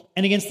world,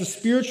 and against the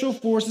spiritual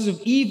forces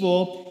of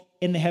evil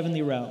in the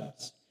heavenly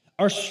realms.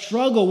 Our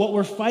struggle, what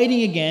we're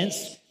fighting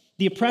against,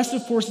 the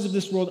oppressive forces of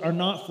this world are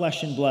not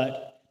flesh and blood,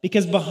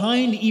 because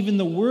behind even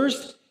the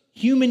worst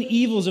human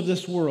evils of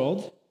this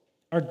world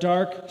are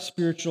dark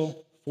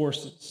spiritual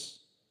forces.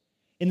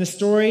 In the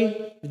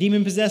story, the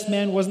demon-possessed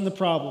man wasn't the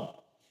problem.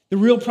 The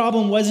real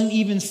problem wasn't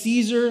even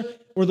Caesar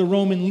or the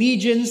Roman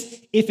legions.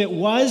 If it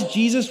was,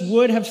 Jesus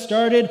would have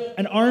started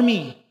an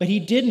army, but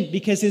he didn't,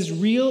 because his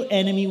real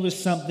enemy was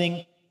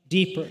something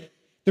deeper.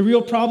 The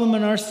real problem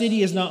in our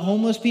city is not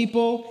homeless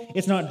people,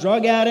 it's not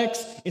drug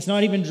addicts, it's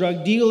not even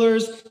drug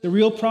dealers. The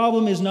real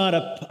problem is not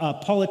a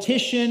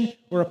politician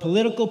or a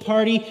political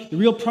party. The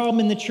real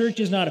problem in the church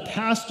is not a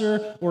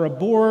pastor or a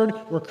board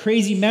or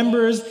crazy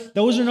members.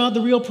 Those are not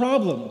the real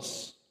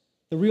problems.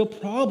 The real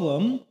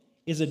problem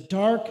is a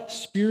dark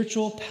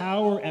spiritual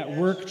power at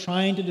work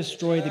trying to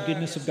destroy the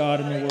goodness of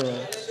God in the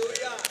world.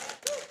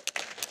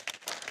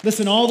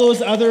 Listen, all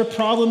those other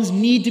problems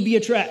need to be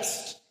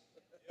addressed.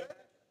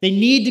 They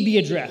need to be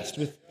addressed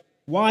with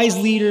wise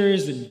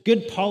leaders and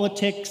good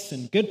politics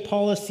and good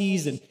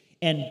policies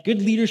and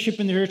good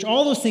leadership in the church.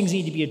 All those things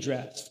need to be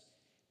addressed.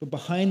 But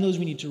behind those,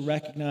 we need to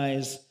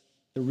recognize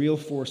the real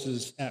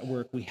forces at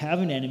work. We have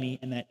an enemy,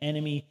 and that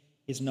enemy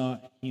is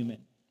not human.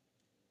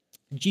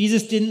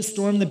 Jesus didn't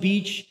storm the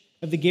beach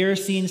of the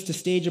Gerasenes to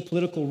stage a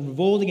political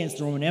revolt against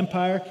the Roman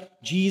Empire.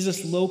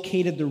 Jesus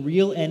located the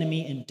real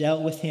enemy and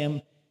dealt with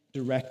him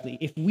directly.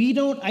 If we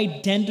don't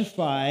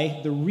identify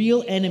the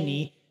real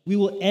enemy, we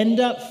will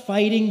end up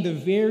fighting the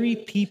very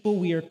people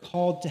we are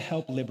called to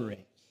help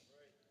liberate.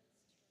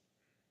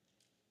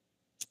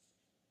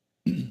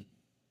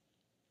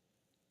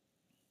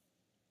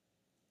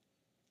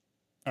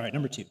 All right,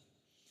 number two.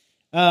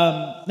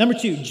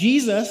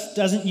 Jesus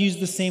doesn't use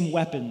the same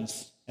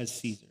weapons as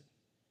Caesar.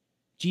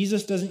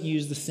 Jesus doesn't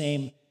use the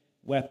same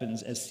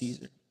weapons as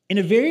Caesar. In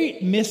a very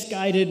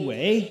misguided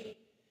way,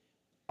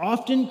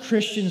 often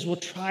Christians will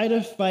try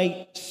to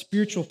fight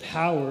spiritual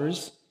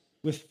powers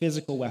with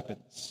physical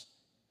weapons.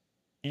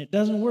 And it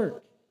doesn't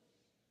work.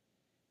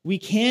 We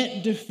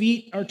can't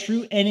defeat our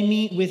true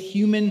enemy with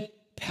human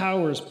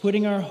powers,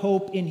 putting our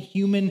hope in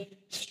human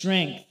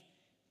strength.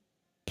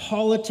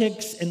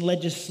 Politics and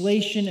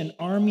legislation and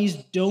armies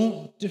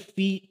don't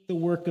defeat the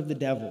work of the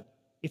devil.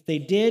 If they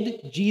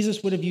did,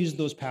 Jesus would have used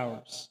those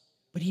powers.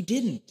 But he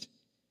didn't.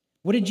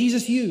 What did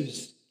Jesus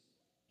use?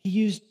 He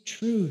used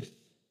truth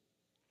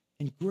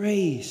and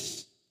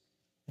grace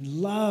and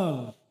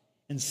love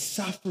and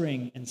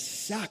suffering and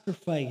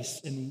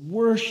sacrifice and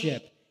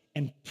worship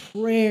and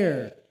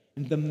prayer,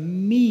 and the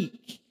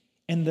meek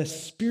and the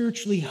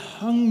spiritually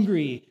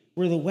hungry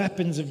were the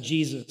weapons of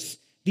Jesus.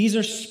 These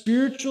are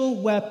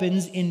spiritual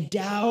weapons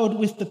endowed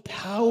with the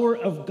power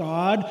of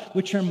God,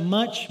 which are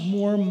much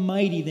more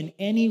mighty than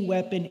any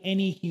weapon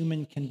any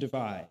human can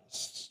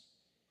devise.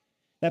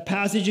 That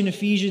passage in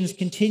Ephesians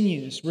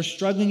continues. We're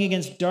struggling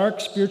against dark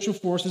spiritual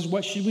forces.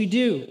 What should we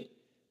do?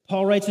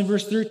 Paul writes in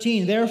verse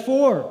 13,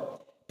 therefore,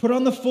 put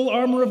on the full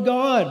armor of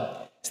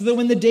God, so that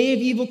when the day of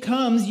evil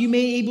comes, you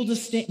may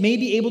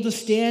be able to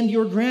stand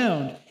your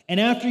ground. And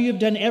after you have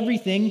done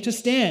everything, to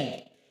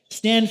stand.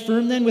 Stand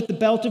firm then with the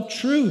belt of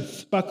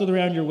truth buckled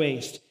around your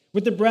waist,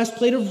 with the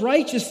breastplate of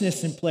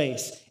righteousness in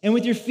place, and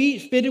with your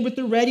feet fitted with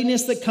the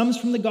readiness that comes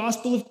from the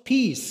gospel of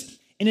peace.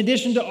 In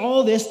addition to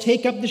all this,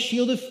 take up the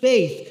shield of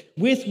faith,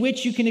 with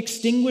which you can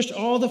extinguish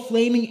all the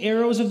flaming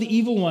arrows of the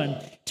evil one.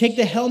 Take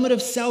the helmet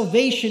of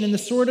salvation and the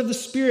sword of the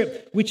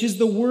Spirit, which is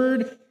the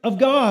word of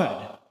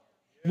God.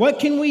 What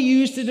can we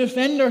use to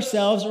defend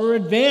ourselves or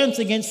advance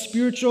against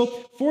spiritual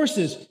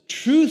forces?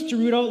 Truth to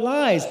root out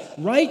lies,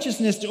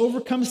 righteousness to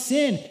overcome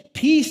sin,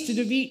 peace to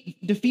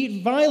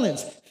defeat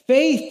violence,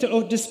 faith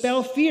to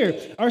dispel fear.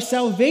 Our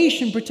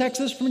salvation protects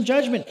us from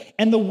judgment,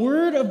 and the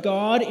word of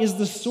God is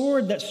the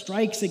sword that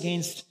strikes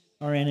against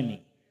our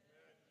enemy.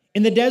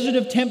 In the desert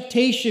of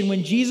temptation,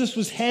 when Jesus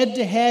was head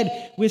to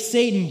head with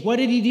Satan, what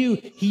did he do?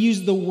 He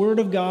used the word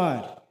of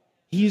God.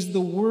 He used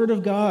the word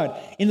of God.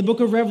 In the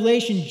book of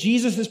Revelation,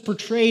 Jesus is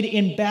portrayed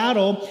in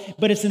battle,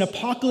 but it's an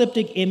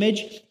apocalyptic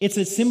image. It's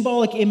a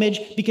symbolic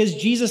image because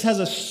Jesus has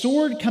a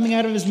sword coming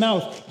out of his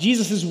mouth.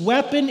 Jesus'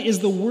 weapon is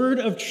the word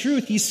of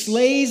truth. He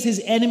slays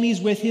his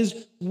enemies with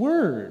his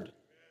word,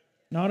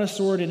 not a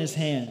sword in his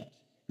hand.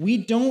 We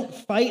don't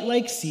fight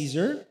like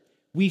Caesar.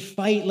 We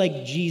fight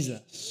like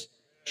Jesus.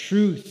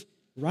 Truth,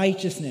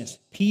 righteousness,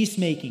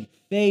 peacemaking,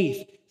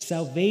 faith,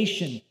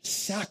 salvation,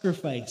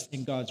 sacrifice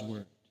in God's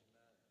word.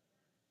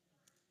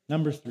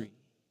 Number 3,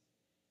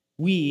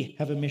 we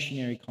have a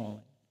missionary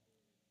calling.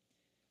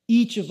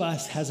 Each of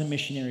us has a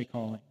missionary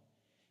calling.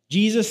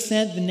 Jesus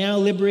sent the now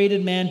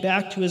liberated man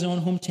back to his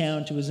own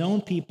hometown, to his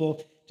own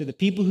people, to the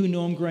people who knew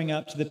him growing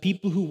up, to the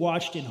people who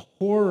watched in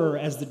horror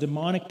as the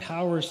demonic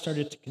powers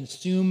started to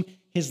consume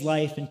his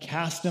life and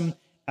cast him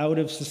out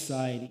of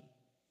society.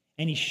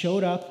 And he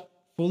showed up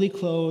fully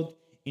clothed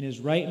in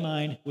his right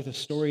mind with a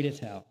story to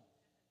tell.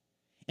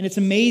 And it's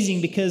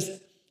amazing because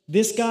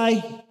this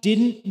guy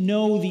didn't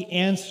know the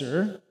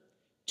answer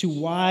to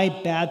why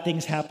bad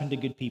things happen to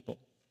good people.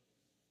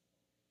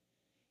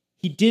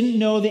 He didn't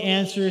know the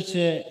answer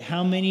to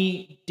how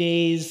many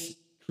days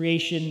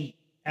creation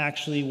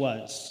actually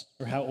was,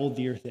 or how old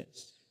the earth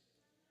is.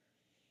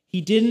 He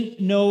didn't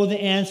know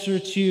the answer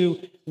to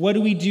what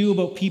do we do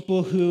about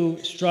people who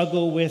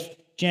struggle with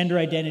gender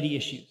identity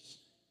issues.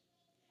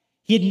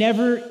 He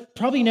had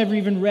probably never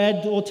even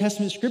read the Old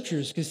Testament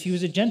scriptures because he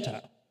was a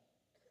Gentile.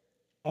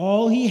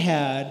 All he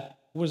had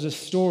was a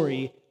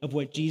story of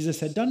what Jesus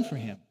had done for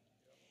him.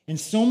 And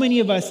so many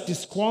of us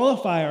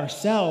disqualify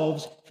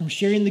ourselves from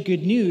sharing the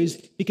good news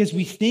because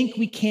we think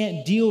we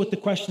can't deal with the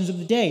questions of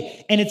the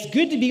day. And it's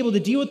good to be able to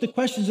deal with the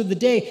questions of the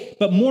day,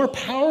 but more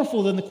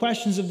powerful than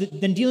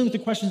than dealing with the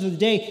questions of the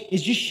day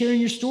is just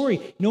sharing your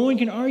story. No one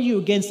can argue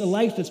against a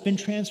life that's been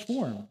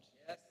transformed.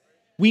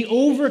 We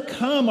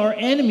overcome our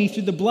enemy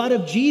through the blood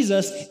of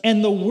Jesus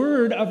and the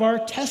word of our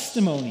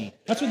testimony.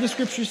 That's what the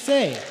scriptures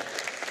say.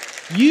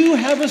 You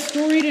have a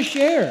story to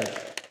share.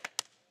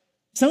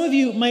 Some of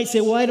you might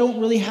say, well, I don't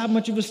really have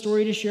much of a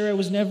story to share. I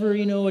was never,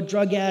 a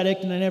drug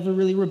addict, and I never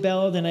really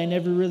rebelled, and I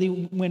never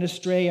really went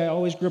astray. I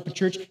always grew up in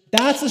church.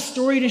 That's a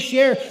story to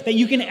share, that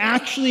you can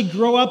actually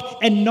grow up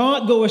and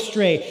not go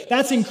astray.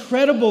 That's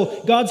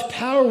incredible. God's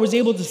power was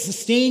able to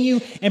sustain you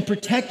and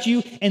protect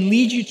you and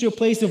lead you to a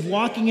place of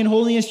walking in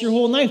holiness your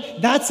whole life.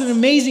 That's an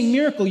amazing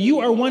miracle. You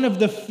are one of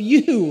the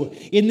few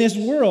in this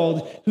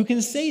world who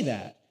can say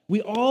that.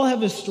 We all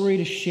have a story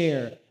to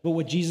share about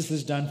what Jesus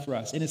has done for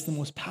us, and it's the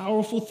most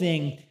powerful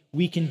thing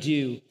we can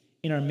do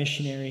in our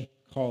missionary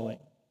calling.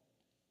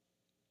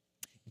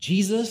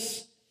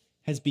 Jesus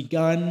has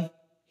begun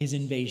his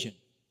invasion.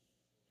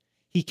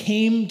 He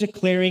came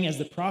declaring, as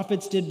the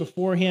prophets did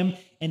before him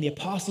and the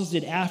apostles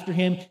did after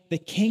him, the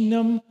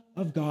kingdom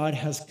of God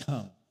has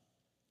come.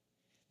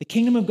 The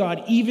kingdom of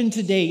God, even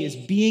today, is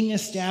being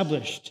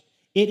established.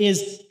 It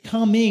is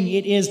coming,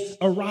 it is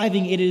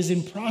arriving, it is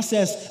in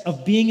process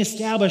of being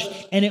established,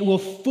 and it will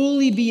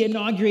fully be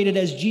inaugurated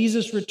as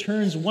Jesus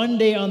returns one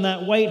day on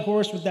that white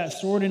horse with that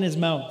sword in his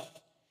mouth.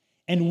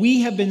 And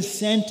we have been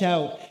sent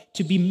out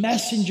to be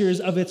messengers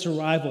of its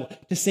arrival,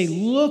 to say,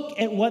 look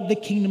at what the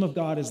kingdom of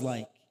God is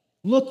like.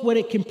 Look what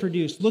it can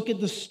produce. Look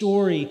at the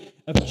story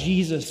of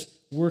Jesus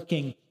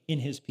working in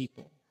his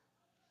people.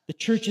 The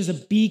church is a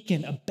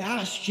beacon, a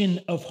bastion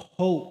of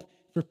hope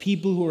for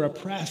people who are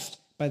oppressed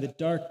by the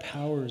dark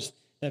powers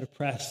that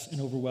oppress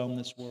and overwhelm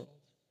this world.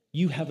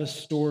 You have a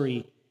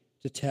story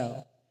to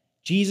tell.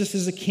 Jesus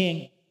is a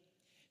king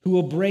who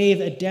will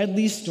brave a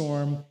deadly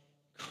storm,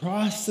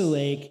 cross the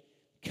lake,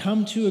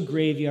 come to a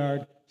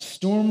graveyard,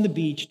 storm the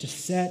beach to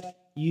set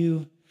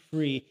you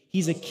free.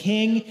 He's a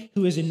king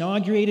who is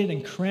inaugurated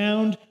and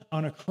crowned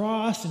on a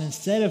cross, and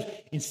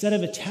instead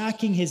of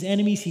attacking his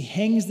enemies, he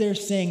hangs there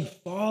saying,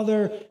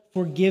 Father,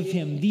 forgive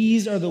him.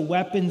 These are the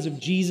weapons of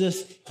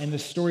Jesus and the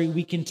story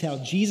we can tell.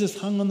 Jesus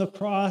hung on the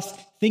cross,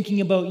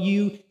 thinking about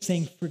you,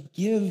 saying,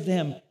 forgive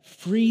them,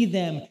 free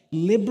them,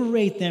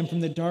 liberate them from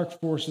the dark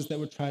forces that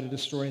would try to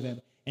destroy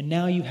them. And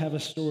now you have a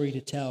story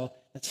to tell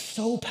that's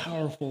so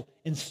powerful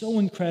and so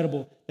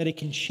incredible that it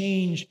can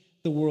change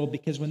the world.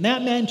 Because when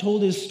that man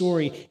told his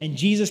story and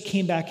Jesus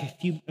came back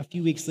a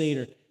few weeks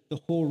later, the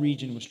whole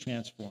region was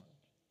transformed.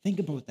 Think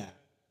about that.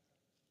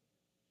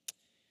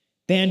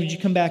 Band, would you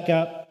come back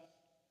up?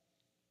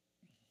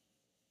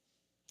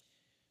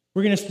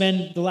 We're going to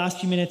spend the last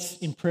few minutes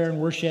in prayer and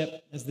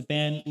worship as the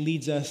band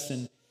leads us.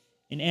 And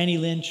Annie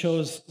Lynn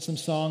chose some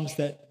songs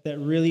that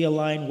really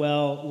align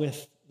well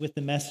with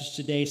the message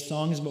today.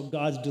 Songs about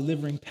God's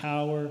delivering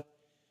power.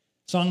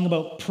 Song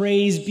about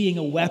praise being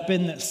a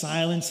weapon that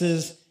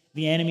silences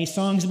the enemy.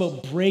 Songs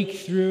about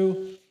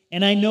breakthrough.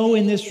 And I know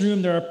in this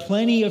room there are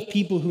plenty of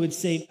people who would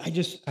say,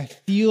 I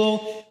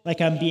feel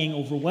like I'm being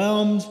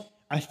overwhelmed.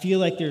 I feel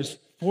like there's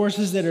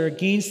forces that are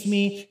against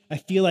me. I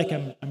feel like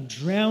I'm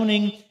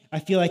drowning. I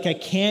feel like I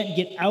can't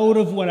get out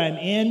of what I'm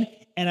in.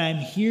 And I'm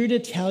here to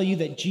tell you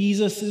that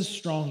Jesus is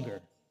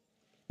stronger.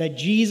 That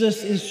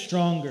Jesus is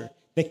stronger.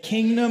 The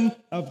kingdom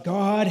of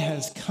God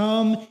has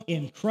come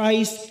in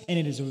Christ, and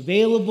it is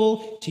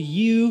available to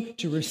you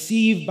to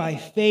receive by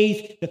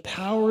faith the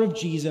power of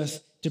Jesus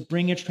to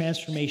bring a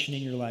transformation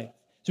in your life.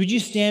 So would you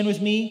stand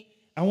with me?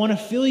 I want to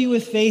fill you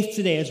with faith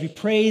today as we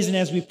praise and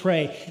as we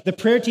pray. The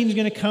prayer team is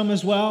going to come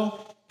as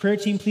well. Prayer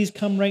team, please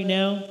come right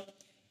now.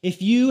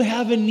 If you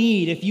have a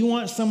need, if you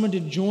want someone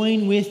to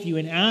join with you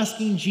in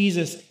asking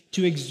Jesus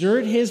to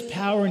exert his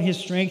power and his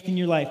strength in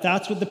your life,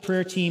 that's what the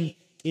prayer team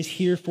is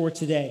here for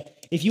today.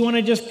 If you want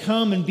to just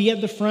come and be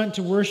at the front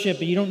to worship,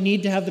 and you don't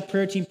need to have the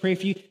prayer team pray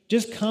for you,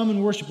 just come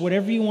and worship,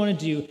 whatever you want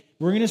to do.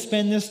 We're going to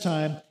spend this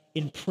time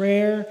in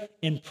prayer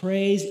and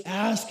praise,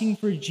 asking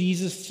for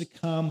Jesus to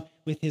come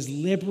with his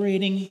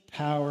liberating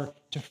power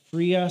to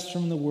free us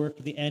from the work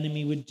the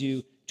enemy would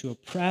do to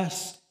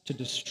oppress, to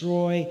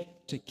destroy,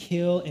 to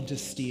kill, and to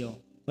steal.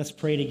 Let's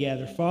pray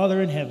together.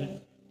 Father in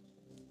heaven,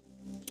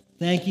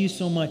 thank you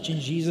so much in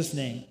Jesus'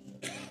 name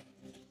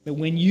that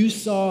when you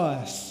saw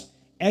us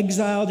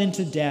exiled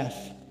into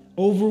death,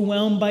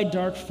 overwhelmed by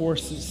dark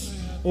forces,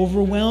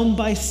 overwhelmed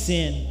by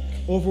sin,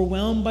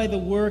 overwhelmed by the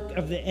work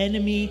of the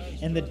enemy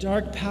and the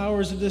dark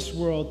powers of this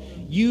world,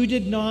 you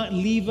did not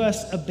leave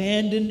us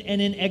abandoned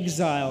and in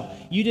exile.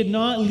 You did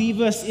not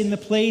leave us in the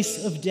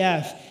place of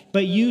death,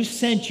 but you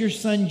sent your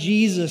son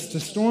Jesus to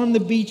storm the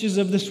beaches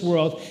of this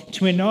world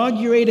to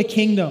inaugurate a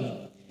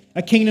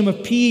kingdom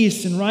of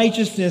peace and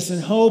righteousness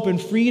and hope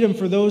and freedom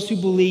for those who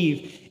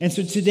believe. And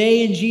so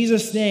today, in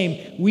Jesus'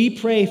 name, we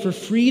pray for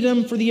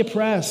freedom for the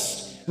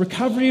oppressed,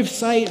 recovery of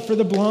sight for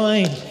the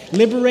blind,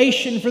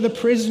 liberation for the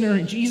prisoner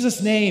in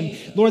Jesus' name.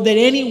 Lord, that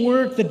any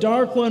work the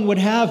dark one would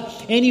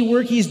have, any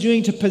work he's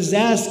doing to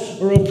possess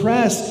or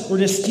oppress or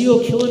to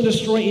steal, kill, and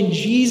destroy, in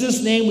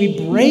Jesus' name,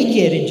 we break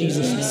it in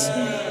Jesus'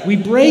 name. We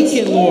break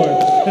it, Lord,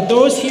 that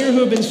those here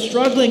who have been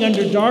struggling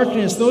under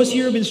darkness, those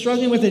here who have been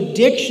struggling with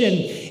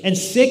addiction and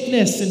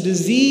sickness and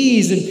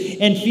disease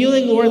and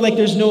feeling, Lord, like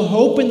there's no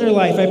hope in their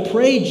life, I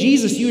pray,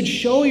 Jesus, you would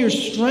show your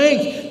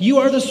strength. You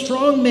are the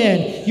strong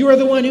man. You are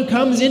the one who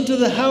comes into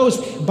the house,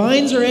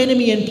 binds our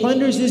enemy, and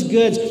plunders his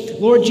goods.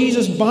 Lord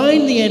Jesus,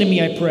 bind the enemy,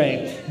 I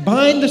pray.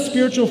 Bind the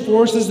spiritual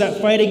forces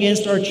that fight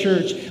against our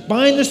church.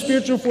 Bind the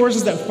spiritual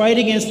forces that fight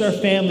against our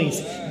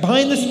families.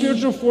 Bind the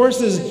spiritual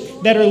forces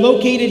that are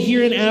located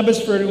here in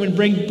Abbotsford and would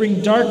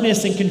bring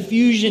darkness and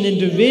confusion and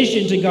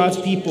division to God's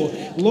people.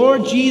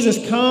 Lord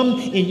Jesus, come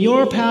in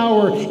your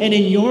power and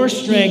in your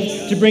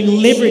strength to bring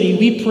liberty,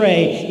 we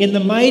pray, in the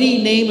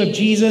mighty name of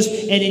Jesus.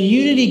 And in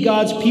unity,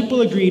 God's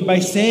people agreed by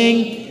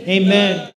saying, Amen.